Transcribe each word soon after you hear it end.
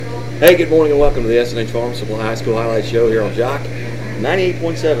Hey, good morning and welcome to the S&H Farm Supply High School Highlight Show here on Jock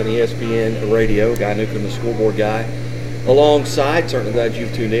 98.7 ESPN Radio. Guy Newcomb, the school board guy, alongside. Certainly glad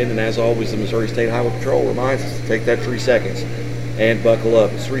you've tuned in. And as always, the Missouri State Highway Patrol reminds us to take that 3 seconds and buckle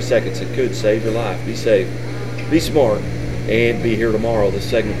up. It's 3 seconds that could save your life. Be safe, be smart, and be here tomorrow. This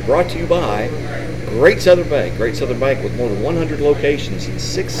segment brought to you by Great Southern Bank. Great Southern Bank with more than 100 locations in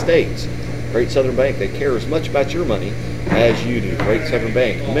 6 states. Great Southern Bank, they care as much about your money as you do. Great Southern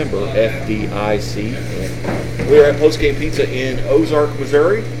Bank, member FDIC. And we're at Postgame Pizza in Ozark,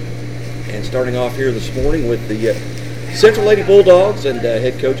 Missouri. And starting off here this morning with the Central Lady Bulldogs and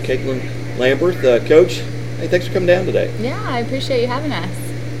head coach Caitlin Lamberth. Coach, hey, thanks for coming down today. Yeah, I appreciate you having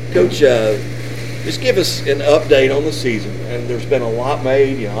us. Coach, just give us an update on the season. And there's been a lot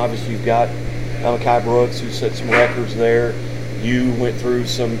made. You know, obviously you've got Malachi Brooks, who set some records there. You went through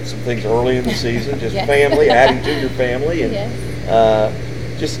some things early in the season, just yes. family, adding to your family, and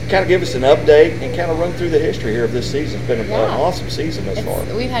yes. Just kind of give us an update and kind of run through the history here of this season. It's been an awesome season thus far.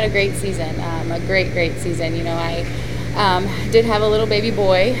 We've had a great season, a great season. You know, I did have a little baby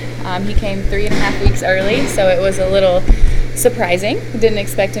boy. He came 3.5 weeks early, so it was a little surprising. Didn't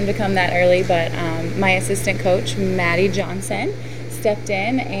expect him to come that early, but my assistant coach, Maddie Johnson, stepped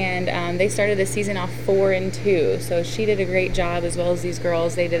in, and they started the season off 4-2. So she did a great job, as well as these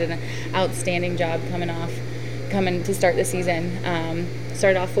girls. They did an outstanding job coming to start the season.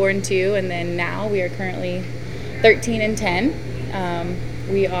 Started off 4-2, and then now we are currently 13-10.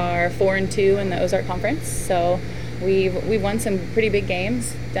 We are 4-2 in the Ozark Conference. So we've won some pretty big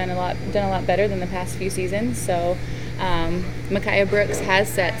games. Done a lot better than the past few seasons. So. Micaiah Brooks has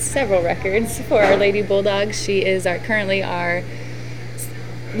set several records for our Lady Bulldogs. She is currently our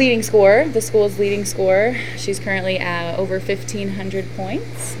leading scorer, the school's leading scorer. She's currently at over 1,500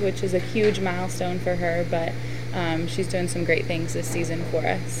 points, which is a huge milestone for her, but she's doing some great things this season for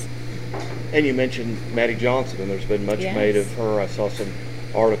us. And you mentioned Maddie Johnson, and there's been much made of her. I saw some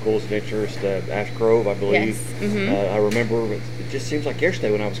articles of interest at Ash Grove, I believe. Yes. Mm-hmm. I remember it just seems like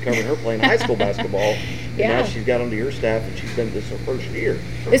yesterday when I was covering her playing high school basketball. And now she's got onto your staff, and she's been this her first year.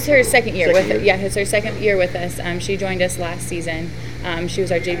 This is her second year with us. Yeah, it's her second year with us. She joined us last season. She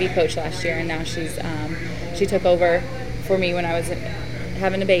was our JV coach last year, and now she took over for me when I was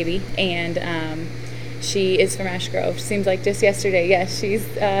having a baby. And she is from Ash Grove. Seems like just yesterday. Yes, she's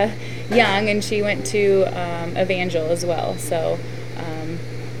young, and she went to Evangel as well. So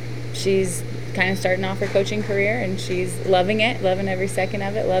she's kind of starting off her coaching career, and she's loving every second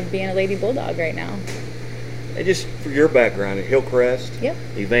of it. Love being a Lady Bulldog right now. And just for your background at Hillcrest,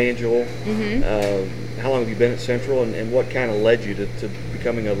 Evangel, how long have you been at Central, and what kind of led you to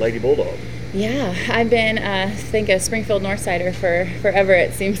becoming a Lady Bulldog? Yeah, I've been, I think, a Springfield Northsider for forever,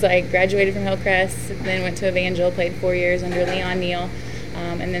 it seems like. Graduated from Hillcrest, then went to Evangel, played 4 years under Leon Neal,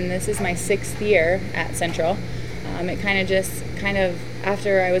 and then this is my 6th year at Central. It kind of,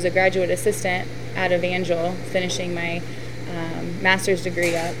 after I was a graduate assistant at Evangel, finishing my master's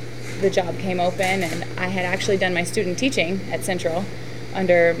degree up, the job came open, and I had actually done my student teaching at Central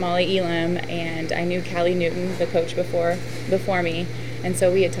under Molly Elam, and I knew Callie Newton, the coach before me, and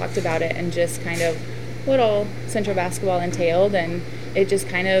so we had talked about it and just kind of what all Central basketball entailed, and it just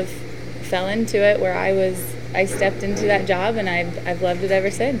kind of fell into it where I stepped into that job, and I've loved it ever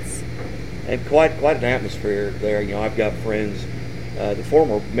since. And quite an atmosphere there. You know, I've got friends. The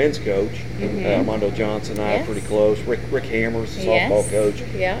former men's coach, Armando Johnson, and I are pretty close. Rick Hammers, the softball coach.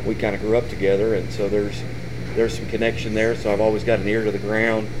 Yeah. We kind of grew up together, and so there's some connection there. So I've always got an ear to the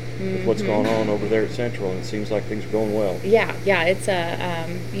ground with what's going on over there at Central, and it seems like things are going well. Yeah. It's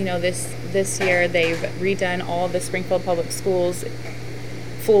this year they've redone all the Springfield Public Schools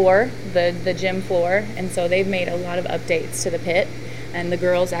floor, the gym floor, and so they've made a lot of updates to the pit, and the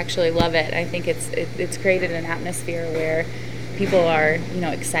girls actually love it. I think it's created an atmosphere where people are,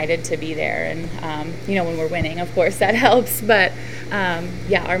 excited to be there, and when we're winning, of course, that helps. But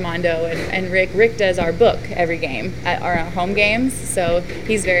Armando and Rick does our book every game at our home games, so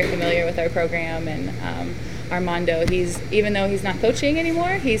he's very familiar with our program. And Armando, even though he's not coaching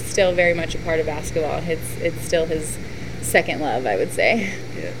anymore, he's still very much a part of basketball. It's still his second love, I would say.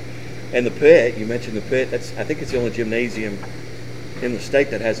 Yeah, and the pit. You mentioned the pit. I think it's the only gymnasium in the state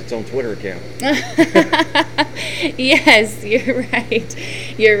that has its own Twitter account. Yes, you're right.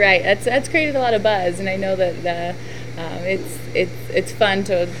 That's created a lot of buzz, and I know that it's fun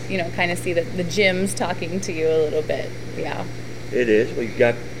to kind of see that the gym's talking to you a little bit. Yeah, it is. We've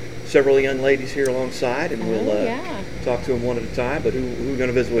got several young ladies here alongside, and we'll talk to them one at a time. But who are we going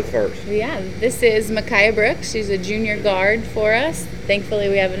to visit with first? Yeah, this is Micaiah Brooks. She's a junior guard for us. Thankfully,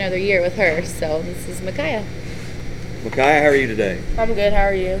 we have another year with her. So this is Micaiah. Micaiah, how are you today? I'm good. How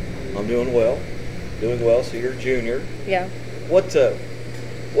are you? I'm doing well. Doing well. So you're a junior. Yeah. What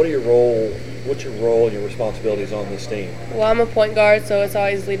are your role? What's your role and your responsibilities on this team? Well, I'm a point guard, so it's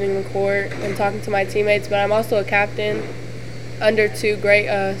always leading the court and talking to my teammates, but I'm also a captain under two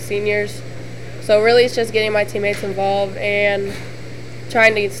great seniors. So really it's just getting my teammates involved and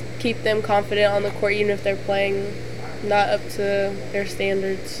trying to keep them confident on the court even if they're playing not up to their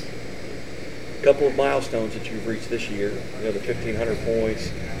standards. A couple of milestones that you've reached this year. You know, the 1,500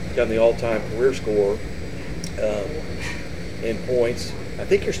 points, become the all-time career scorer in points. I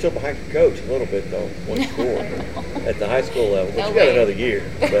think you're still behind your coach a little bit, though, point score at the high school level. But you got another year.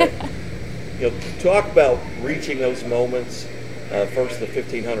 But, you know, talk about reaching those moments. First, the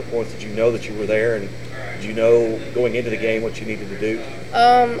 1,500 points. Did you know that you were there, and did you know going into the game what you needed to do?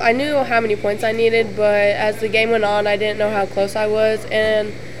 I knew how many points I needed, but as the game went on, I didn't know how close I was.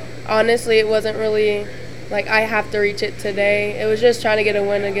 And honestly, it wasn't really like I have to reach it today. It was just trying to get a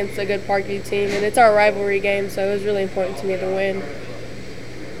win against a good Parkview team, and it's our rivalry game, so it was really important to me to win.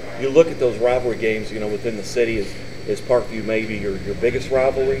 You look at those rivalry games, you know, within the city. Is Parkview maybe your biggest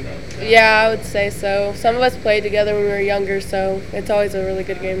rivalry? Yeah, I would say so. Some of us played together when we were younger, so it's always a really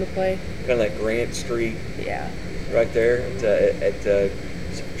good game to play. Kind of that Grant Street. Yeah. Right there at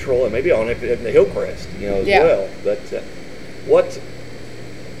Central, and maybe on the Hillcrest, you know, as well. But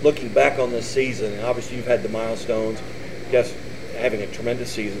looking back on this season, obviously you've had the milestones. Yes, having a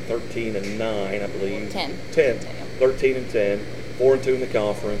tremendous season, 13-9, I believe. 10. 13-10, 4-2 in the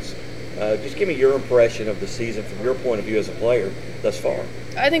conference. Just give me your impression of the season from your point of view as a player thus far.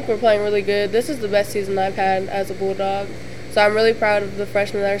 I think we're playing really good. This is the best season I've had as a Bulldog. So I'm really proud of the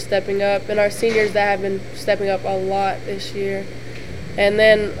freshmen that are stepping up and our seniors that have been stepping up a lot this year. And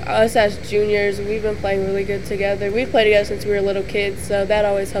then us as juniors, we've been playing really good together. We've played together since we were little kids, so that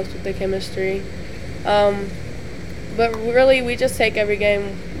always helps with the chemistry. But really, we just take every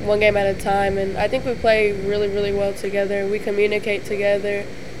game one game at a time, and I think we play really, really well together. We communicate together,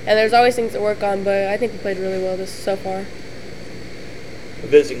 and there's always things to work on, but I think we played really well so far.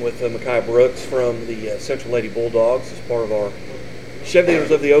 Visiting with Micaiah Brooks from the Central Lady Bulldogs as part of our Chevy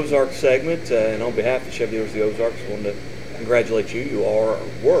Dealers of the Ozarks segment, and on behalf of the Chevy Dealers of the Ozarks, I wanted to congratulate you. You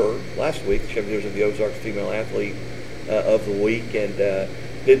were last week Chevy Dealers of the Ozarks Female Athlete of the Week, and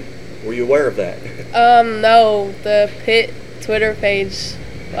were you aware of that? No, the Pitt Twitter page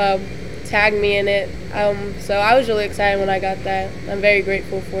tagged me in it, so I was really excited when I got that. I'm very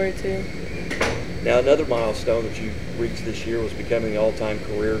grateful for it too. Now, another milestone that you reached this year was becoming the all-time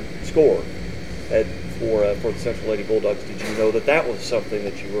career scorer for the Central Lady Bulldogs. Did you know that was something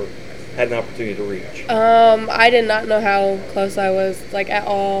that you had an opportunity to reach? I did not know how close I was, at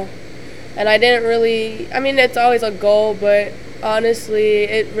all. And I didn't really, it's always a goal, but honestly,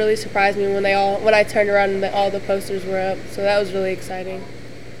 it really surprised me when I turned around and all the posters were up. So that was really exciting.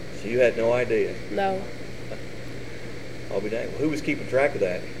 So you had no idea? No. I'll be dang. Who was keeping track of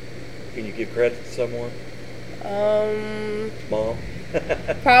that? Can you give credit to someone? Mom?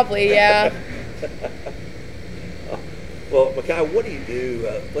 Probably, yeah. Well, Micaiah, what do you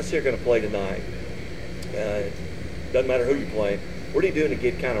do? Let's say you're going to play tonight. Doesn't matter who you're playing. What are you doing to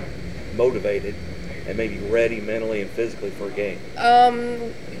get kind of motivated and maybe ready mentally and physically for a game?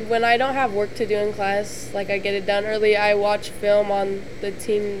 When I don't have work to do in class, I get it done early, I watch film on the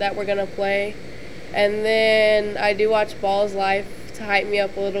team that we're going to play. And then I do watch Balls Life to hype me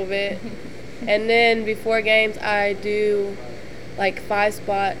up a little bit. And then before games, I do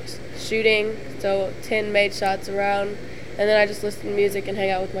 5-spot shooting, so 10 made shots around. And then I just listen to music and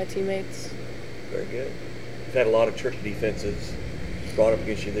hang out with my teammates. Very good. You've had a lot of tricky defenses brought up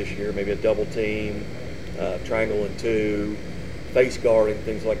against you this year, maybe a double team, triangle and two, face guarding,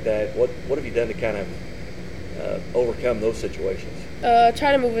 things like that. What have you done to kind of overcome those situations?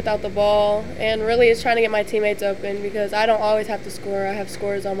 Try to move without the ball, and really it's trying to get my teammates open because I don't always have to score. I have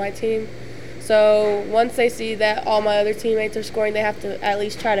scorers on my team. So once they see that all my other teammates are scoring, they have to at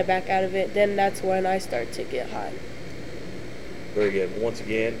least try to back out of it. Then that's when I start to get hot. Very good. Once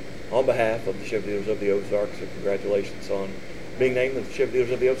again, on behalf of the Chevy Dealers of the Ozarks, congratulations on being named the Chevy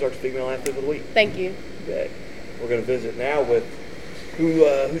Dealers of the Ozarks Female Athlete of the Week. Thank you. Okay. We're going to visit now with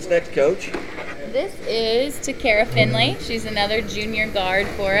who's next, Coach? This is Takara Finley. She's another junior guard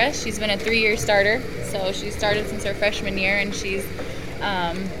for us. She's been a 3-year starter, so she started since her freshman year, and she's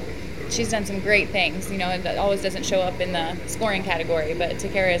done some great things. It always doesn't show up in the scoring category, but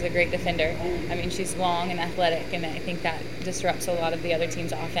Takara is a great defender. She's long and athletic, and I think that disrupts a lot of the other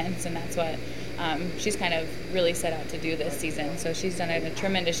team's offense, and that's what she's kind of really set out to do this season. So she's done a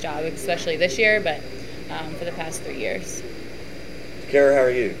tremendous job, especially this year, but for the past 3 years. Takara, how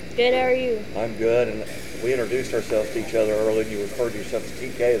are you? Good, how are you? I'm good, and we introduced ourselves to each other earlier, and you referred to yourself as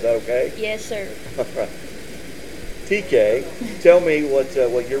TK. Is that okay? Yes, sir. All right. TK, tell me what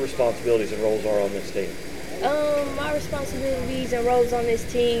your responsibilities and roles are on this team. My responsibilities and roles on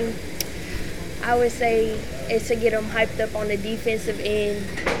this team, I would say, is to get them hyped up on the defensive end,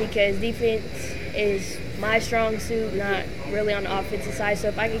 because defense is my strong suit, not really on the offensive side. So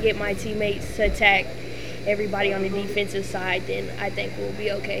if I can get my teammates to attack everybody on the defensive side, then I think we'll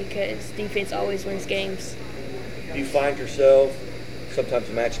be okay, because defense always wins games. Do you find yourself sometimes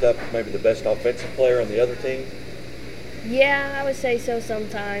matched up with maybe the best offensive player on the other team? Yeah, I would say so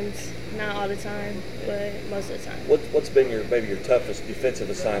sometimes. Not all the time, but most of the time. What's been maybe your toughest defensive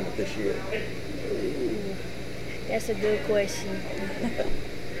assignment this year? Ooh, that's a good question.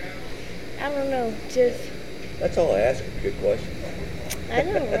 I don't know, just... That's all I ask. Good question. I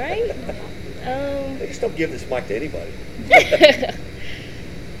know, right? They just don't give this mic to anybody.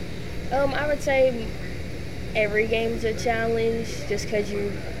 I would say every game's a challenge, just because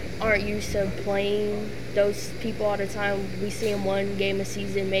you aren't used to playing those people all the time. We see them one game a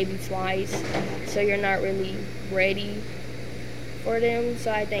season, maybe twice, so you're not really ready for them.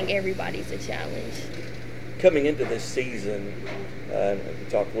 So I think everybody's a challenge. Coming into this season, we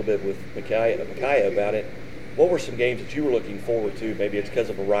talked a little bit with Micaiah about it. What were some games that you were looking forward to? Maybe it's because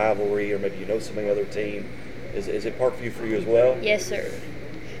of a rivalry, or maybe you know some other team. Is it Parkview for you as well? Yes, sir.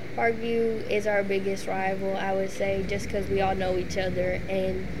 Parkview is our biggest rival, I would say, just because we all know each other,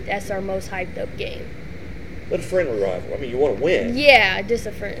 and that's our most hyped up game. But a friendly rival. I mean, you want to win. Yeah, just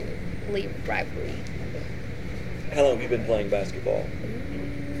a friendly rivalry. How long have you been playing basketball?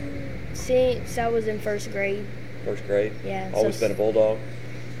 Since I was in first grade. First grade? Yeah. Always been a Bulldog?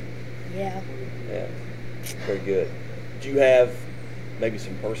 Yeah. Yeah. Very good. Do you have maybe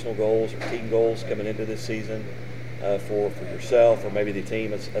some personal goals or team goals coming into this season for yourself or maybe the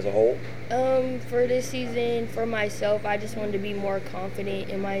team as a whole? For this season, for myself, I just wanted to be more confident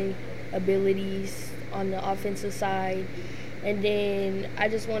in my abilities on the offensive side. And then I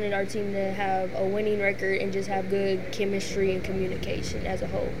just wanted our team to have a winning record and just have good chemistry and communication as a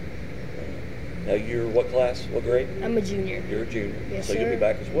whole. Now, you're what class? What grade? I'm a junior. You're a junior. Yes, so sir. You'll be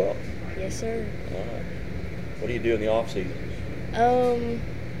back as well. Yes, sir. All right. What do you do in the off season?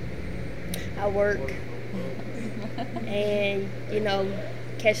 I work and,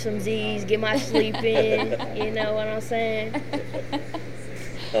 catch some Z's, get my sleep in, you know what I'm saying?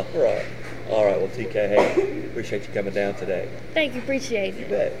 All right. Well, TK, hey, appreciate you coming down today. Thank you, appreciate You it.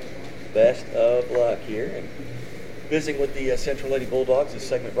 bet. Best of luck here. And visiting with the Central Lady Bulldogs, this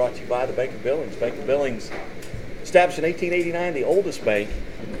segment brought to you by the Bank of Billings. Bank of Billings, established in 1889, the oldest bank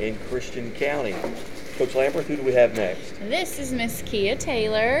in Christian County. Coach Lambert, who do we have next? This is Miss Kia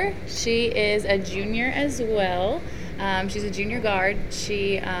Taylor. She is a junior as well. She's a junior guard.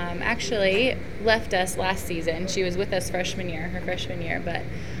 She actually left us last season. She was with us her freshman year, but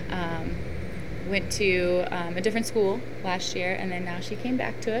went to a different school last year, and then now she came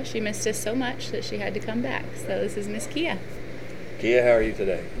back to us. She missed us so much that she had to come back. So this is Miss Kia. Kia, how are you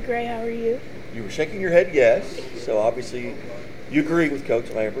today? Great, how are you? You were shaking your head yes, so obviously you agree with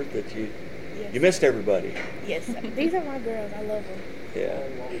Coach Lambert that you missed everybody. Yes, these are my girls. I love them. Yeah.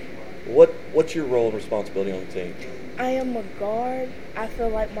 What's your role and responsibility on the team? I am a guard. I feel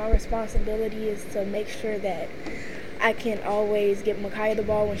like my responsibility is to make sure that I can always get Micaiah the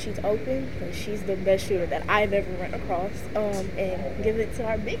ball when she's open, because she's the best shooter that I've ever run across, and give it to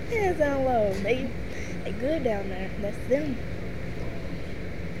our big fans down low. They good down there. That's them.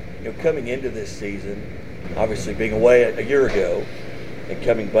 Coming into this season, obviously being away a year ago and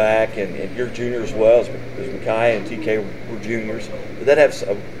coming back, and you're junior as well, as Micaiah and TK were juniors.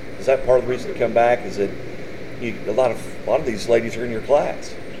 Is that part of the reason to come back? Is it a lot of these ladies are in your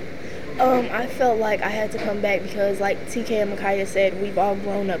class? I felt like I had to come back because, like TK and Micaiah said, we've all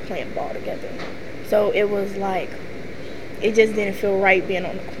grown up playing ball together. So it was like, it just didn't feel right being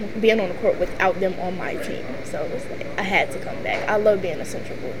on the court without them on my team. So it was like I had to come back. I love being a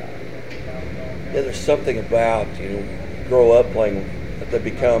Central Bulldog. Yeah, there's something about grow up playing that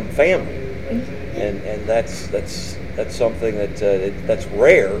become family, and that's something that's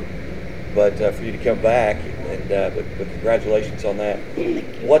rare. But for you to come back, but congratulations on that.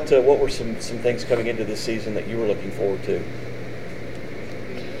 What were some things coming into this season that you were looking forward to?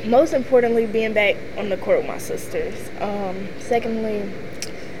 Most importantly, being back on the court with my sisters. Secondly,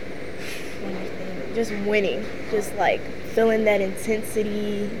 just winning. Just like feeling that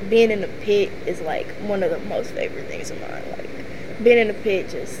intensity. Being in the pit is like one of the most favorite things of mine. Like being in the pit,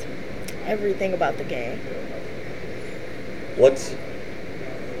 just everything about the game.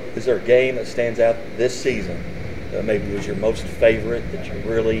 Is there a game that stands out this season that maybe was your most favorite, that you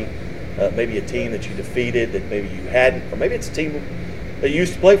really maybe a team that you defeated that maybe you hadn't, or maybe it's a team that you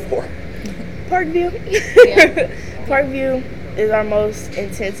used to play for? Parkview. Yeah. Parkview is our most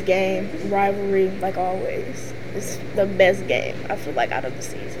intense game, rivalry, like always. It's the best game, I feel like, out of the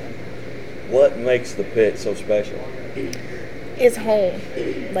season. What makes the pit so special? It's home.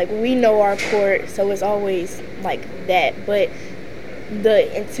 Like, we know our court, so it's always like that. But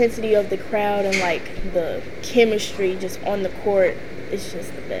the intensity of the crowd and like the chemistry just on the court is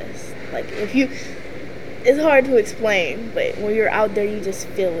just the best. Like, it's hard to explain, but when you're out there, you just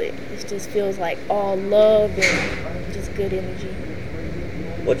feel it. It just feels like all love and just good energy.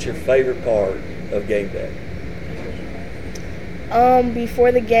 What's your favorite part of game day?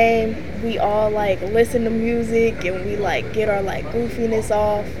 Before the game, we all like listen to music and we like get our like goofiness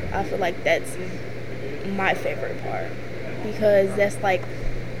off. I feel like that's my favorite part because that's like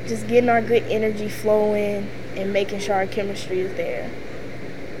just getting our good energy flowing and making sure our chemistry is there.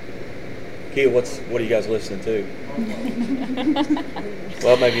 Kia, what are you guys listening to?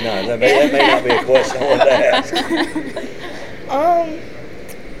 Well, maybe not. That may not be a question I wanted to ask.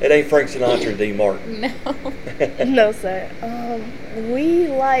 It ain't Frank Sinatra and Dean Martin. No. No, sir. We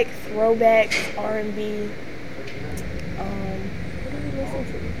like throwbacks, R&B. What do we listen to?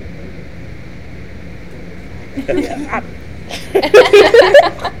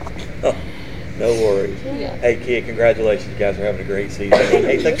 Oh, no worries. Yeah. Hey, Kia, congratulations. You guys are having a great season.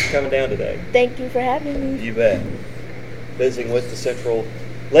 Hey, thanks for coming down today. Thank you for having me. You bet. Visiting with the Central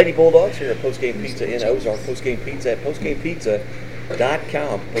Lady Bulldogs here at Postgame Pizza in Ozark. Postgame Pizza at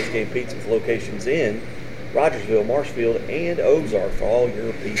postgamepizza.com. Postgame Pizza with locations in Rogersville, Marshfield, and Ozark for all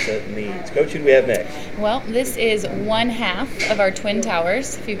your pizza needs. Coach, who do we have next? Well, this is one half of our Twin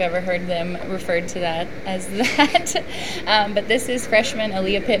Towers, if you've ever heard them referred to that as that. But this is freshman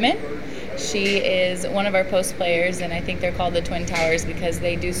Aaliyah Pittman. She is one of our post players, and I think they're called the Twin Towers because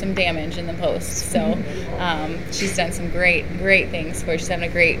they do some damage in the post. So she's done some great things for her. She's having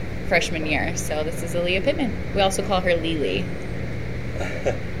a great freshman year. So this is Aaliyah Pittman. We also call her Lily.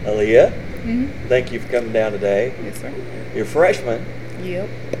 Aaliyah, thank you for coming down today. Yes, sir. You're a freshman. Yep.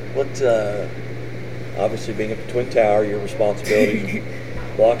 What, obviously being at the Twin Tower, your responsibilities,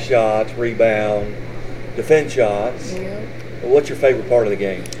 block shots, rebound, defend shots. Yep. What's your favorite part of the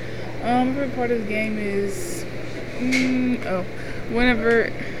game? My favorite part of the game is,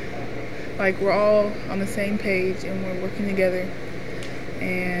 whenever, like, we're all on the same page and we're working together,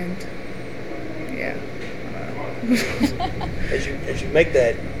 and, yeah. As you make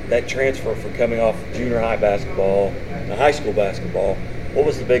that transfer from coming off junior high basketball to high school basketball, what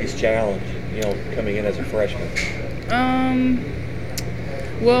was the biggest challenge, coming in as a freshman?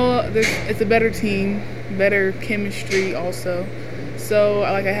 Well, it's a better team, better chemistry also. So,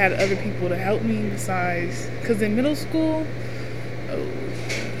 I had other people to help me besides, because in middle school,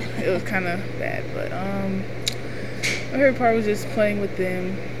 it was kind of bad. But my favorite part was just playing with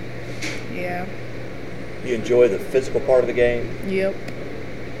them. Yeah. You enjoy the physical part of the game? Yep.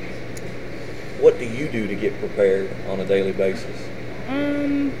 What do you do to get prepared on a daily basis?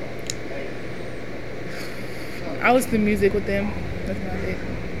 I listen to music with them. That's about it.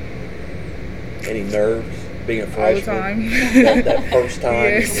 Any nerves being a freshman? All the time. that first time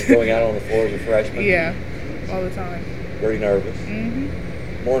Yes. going out on the floor as a freshman? Yeah, all the time. Very nervous?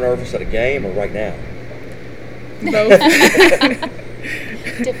 Mm-hmm. More nervous at a game or right now? Both.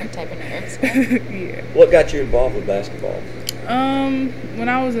 Different type of nerves. Right? Yeah. What got you involved with basketball? When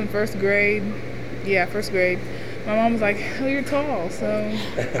I was in first grade, my mom was like, "Oh, you're tall," so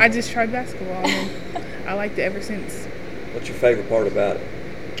I just tried basketball, and I liked it ever since. What's your favorite part about it?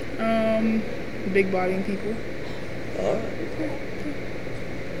 Big bodying people.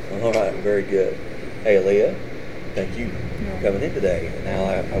 All right, very good. Hey, Aaliyah, thank you for coming in today. Now,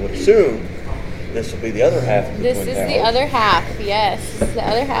 I would assume this will be the other half of the This Twin is Towers. the other half, yes. This is the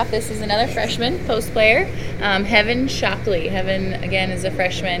other half. This is another freshman post player, Heaven Shockley. Heaven, again, is a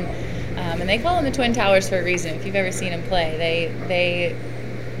freshman, and they call them the Twin Towers for a reason. If you've ever seen them play, they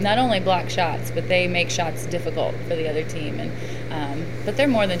not only block shots, but they make shots difficult for the other team. And but they're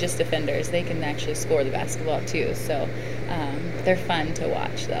more than just defenders. They can actually score the basketball too. So they're fun to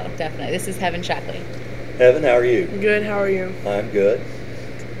watch, though. Definitely. This is Heaven Shockley. Heaven, how are you? Good. How are you? I'm good.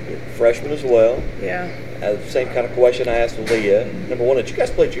 Freshman as well. Yeah. The same kind of question I asked Aaliyah. Number one, did you guys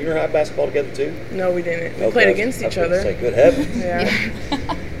play junior high basketball together too? No, we didn't. We Okay. played against I was each gonna other. Say, good heavens. Yeah.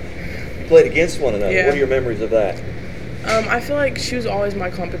 You played against one another. Yeah. What are your memories of that? I feel like she was always my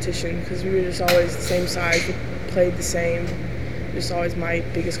competition because we were just always the same size. We played the same. Just always my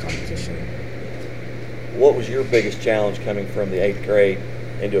biggest competition. What was your biggest challenge coming from the 8th grade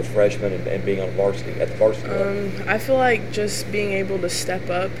into a freshman and being on varsity at the varsity level? I feel like just being able to step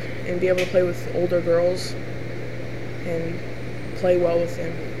up and be able to play with older girls and play well with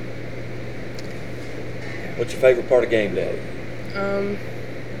them. What's your favorite part of game day?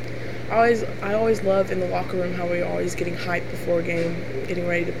 I always love in the locker room how we're always getting hyped before a game, getting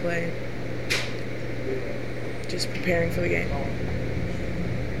ready to play, just preparing for the game.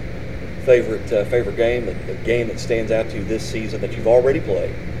 Favorite game, a game that stands out to you this season that you've already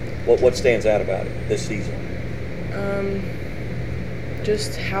played. What stands out about it this season?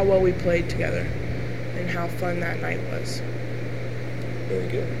 Just how well we played together and how fun that night was. Very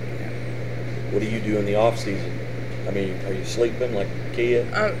good. What do you do in the off season? I mean, are you sleeping like Kia?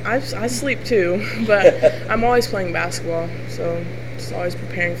 I sleep too, but I'm always playing basketball, so just always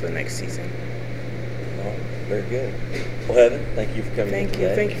preparing for the next season. Oh, very good. Well, Heaven, thank you for coming in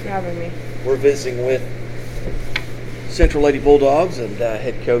today. Thank you for having me. We're visiting with Central Lady Bulldogs and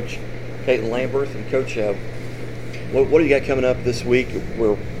head coach Caitlin Lamberth. And Coach, what do you got coming up this week?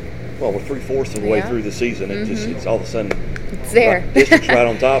 We're 3/4 of the way through the season. It's all of a sudden It's there. District's right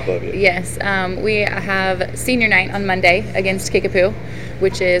on top of you. Yes. We have senior night on Monday against Kickapoo,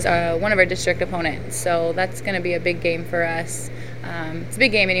 which is one of our district opponents. So that's going to be a big game for us. It's a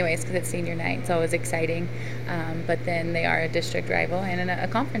big game anyways because it's senior night. It's always exciting. But then they are a district rival and a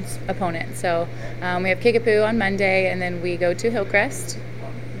conference opponent. So we have Kickapoo on Monday, and then we go to Hillcrest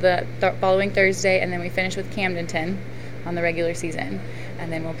the following Thursday, and then we finish with Camdenton on the regular season.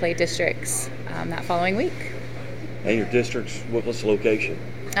 And then we'll play districts that following week. And your district's, what's the location?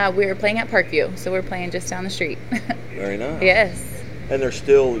 We're playing at Parkview, so we're playing just down the street. Very nice. Yes. And they're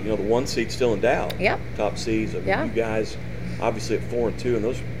still, the 1 seed's still in doubt. Yep. Top seeds. You Yeah. guys, obviously at 4-2, and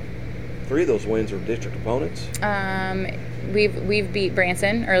those 3 of those wins are district opponents. We've beat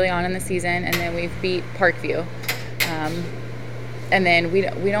Branson early on in the season, and then we've beat Parkview, and then we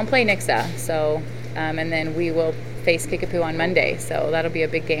don't play Nixa, so and then we will face Kickapoo on Monday, so that'll be a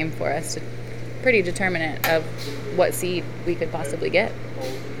big game for us, pretty determinant of what seed we could possibly get.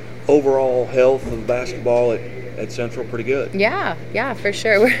 Overall health of basketball at Central, pretty good. Yeah, for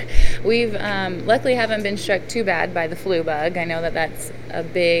sure. We've luckily haven't been struck too bad by the flu bug. I know that's a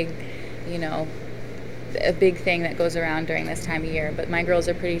big thing that goes around during this time of year. But my girls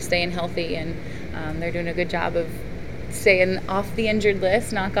are staying healthy, and they're doing a good job of staying off the injured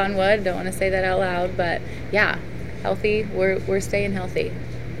list. Knock on wood. Don't want to say that out loud, but yeah, healthy. We're staying healthy.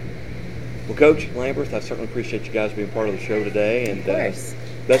 Well, Coach Lamberth, I certainly appreciate you guys being part of the show today, and Of course.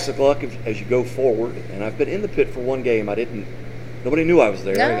 Best of luck as you go forward. And I've been in the pit for one game. Nobody knew I was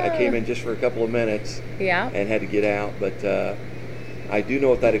there. No. I came in just for a couple of minutes. Yeah. And had to get out, but I do know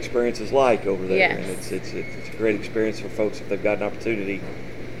what that experience is like over there. Yes. And it's a great experience for folks if they've got an opportunity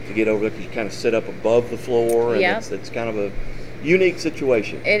to get over there, because you kind of sit up above the floor, and Yep. it's kind of a unique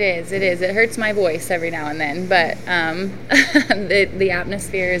situation. It is. It hurts my voice every now and then, but the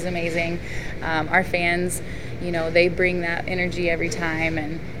atmosphere is amazing. Our fans, they bring that energy every time,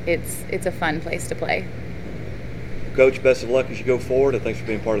 and it's a fun place to play. Coach, best of luck as you go forward, and thanks for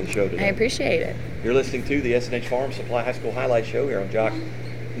being part of the show today. I appreciate it. You're listening to the SNH Farm Supply High School Highlight Show here on Jock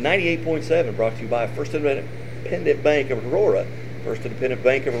 98.7, brought to you by First Independent Bank of Aurora. First Independent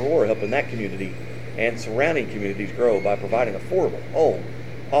Bank of Aurora, helping that community and surrounding communities grow by providing affordable home,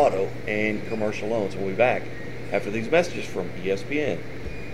 auto, and commercial loans. We'll be back after these messages from ESPN.